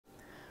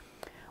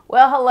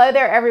Well, hello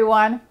there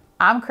everyone.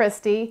 I'm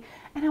Christy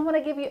and I want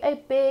to give you a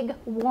big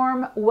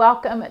warm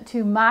welcome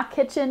to my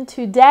kitchen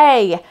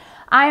today.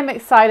 I am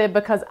excited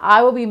because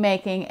I will be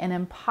making an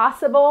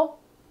impossible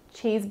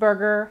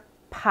cheeseburger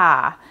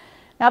pie.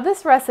 Now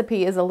this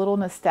recipe is a little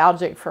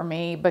nostalgic for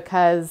me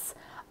because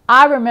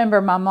I remember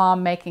my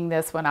mom making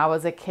this when I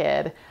was a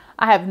kid.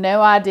 I have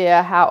no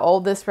idea how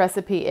old this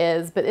recipe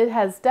is, but it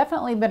has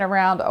definitely been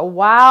around a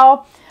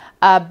while.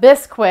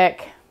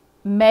 Bisquick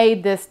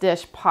made this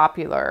dish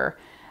popular.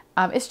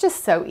 It's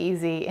just so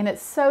easy and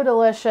it's so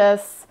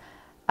delicious.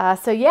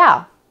 So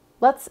yeah,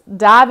 let's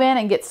dive in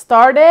and get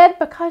started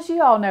because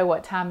you all know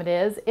what time it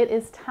is. It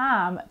is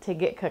time to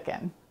get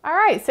cooking. All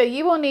right, so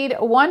you will need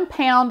 1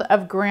 pound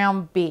of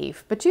ground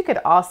beef, but you could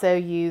also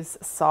use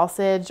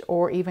sausage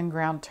or even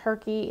ground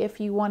turkey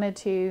if you wanted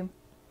to.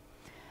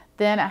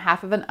 Then a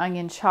half of an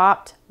onion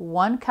chopped,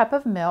 1 cup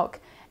of milk,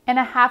 and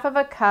a half of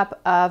a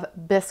cup of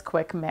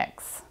Bisquick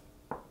mix.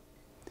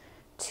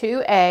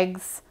 2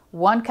 eggs,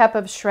 1 cup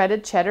of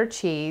shredded cheddar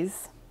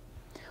cheese,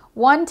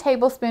 1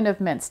 tablespoon of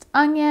minced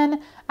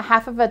onion, a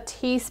half of a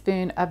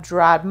teaspoon of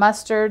dried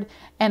mustard,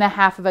 and a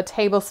half of a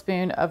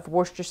tablespoon of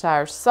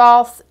Worcestershire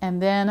sauce,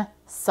 and then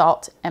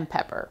salt and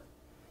pepper.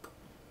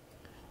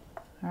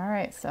 All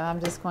right, so I'm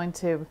just going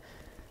to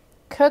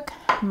cook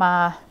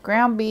my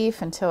ground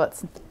beef until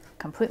it's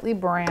completely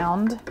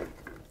browned.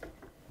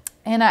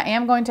 And I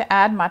am going to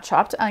add my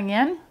chopped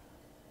onion.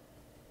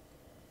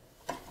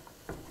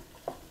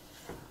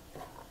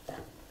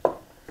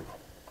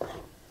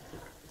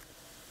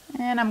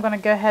 And I'm going to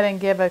go ahead and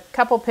give a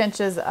couple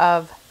pinches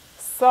of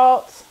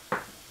salt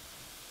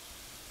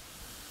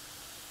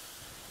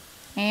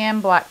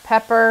and black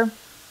pepper.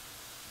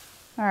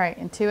 All right,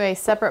 into a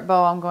separate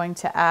bowl, I'm going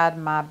to add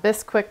my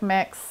Bisquick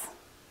mix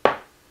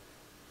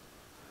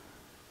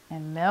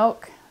and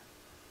milk.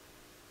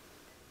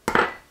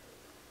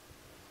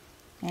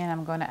 And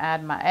I'm going to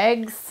add my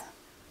eggs.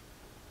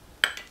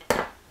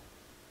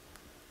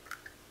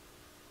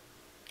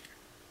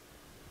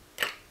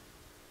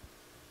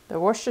 The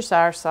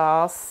Worcestershire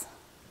sauce,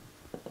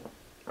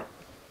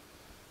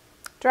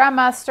 dry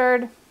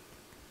mustard,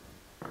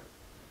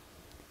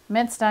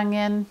 minced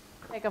onion.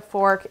 Take a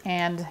fork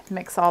and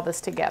mix all this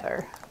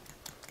together.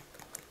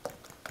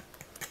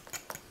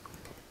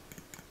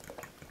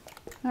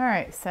 All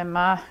right, so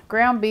my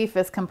ground beef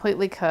is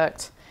completely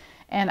cooked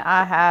and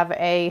I have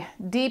a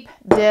deep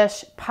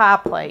dish pie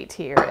plate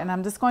here and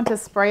I'm just going to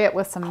spray it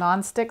with some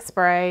nonstick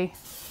spray.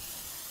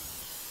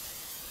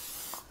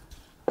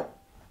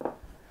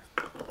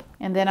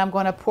 And then I'm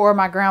going to pour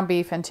my ground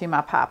beef into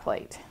my pie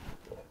plate.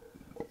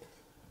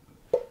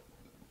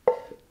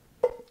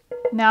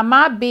 Now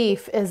my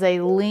beef is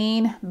a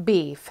lean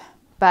beef,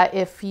 but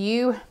if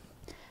you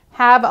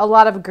have a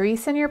lot of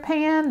grease in your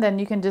pan, then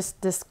you can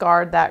just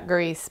discard that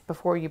grease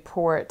before you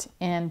pour it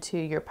into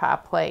your pie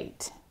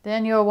plate.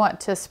 Then you'll want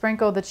to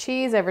sprinkle the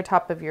cheese over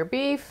top of your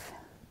beef.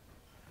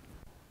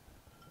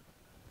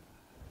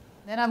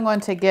 Then I'm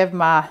going to give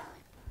my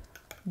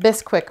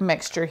Bisquick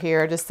mixture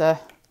here just a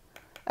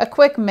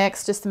quick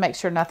mix just to make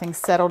sure nothing's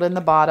settled in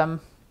the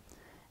bottom,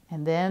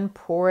 and then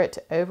pour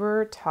it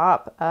over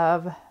top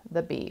of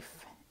the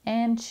beef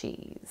and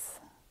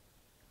cheese.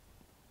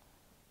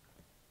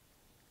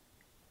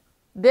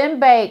 Then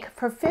bake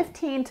for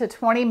 15 to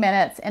 20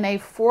 minutes in a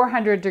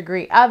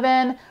 400-degree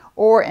oven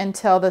or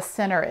until the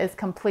center is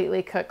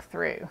completely cooked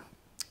through.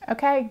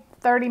 Okay,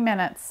 30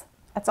 minutes.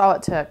 That's all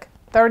it took.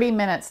 30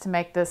 minutes to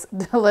make this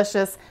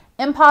delicious,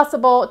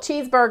 impossible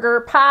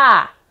cheeseburger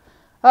pie.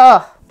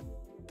 Oh.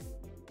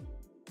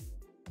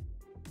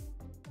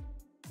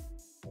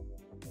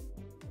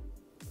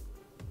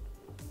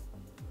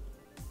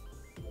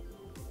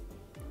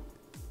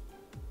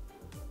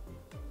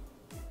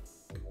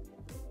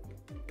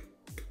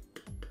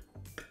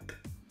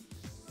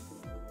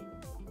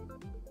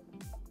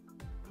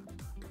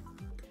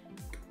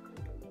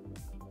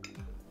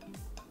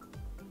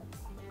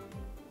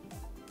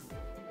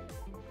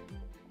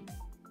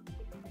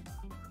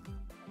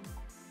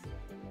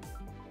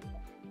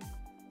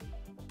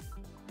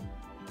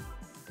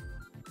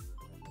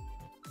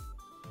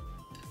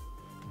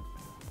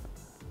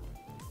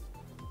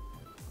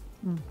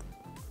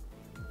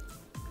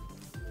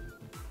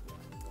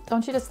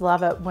 Don't you just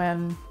love it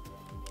when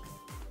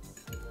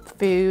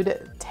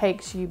food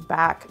takes you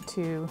back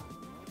to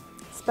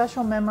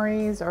special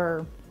memories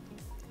or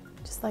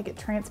just like it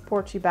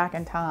transports you back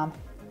in time?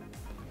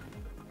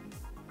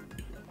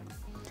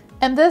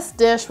 And this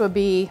dish would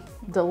be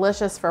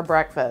delicious for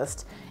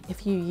breakfast.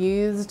 If you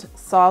used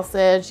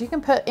sausage, you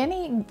can put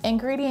any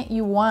ingredient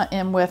you want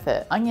in with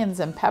it, onions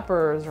and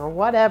peppers or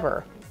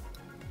whatever.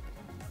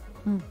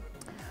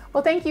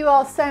 Well, thank you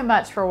all so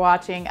much for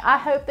watching. I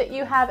hope that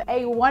you have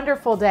a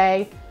wonderful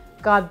day.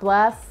 God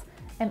bless,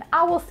 and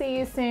I will see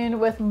you soon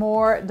with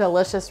more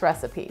delicious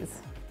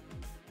recipes.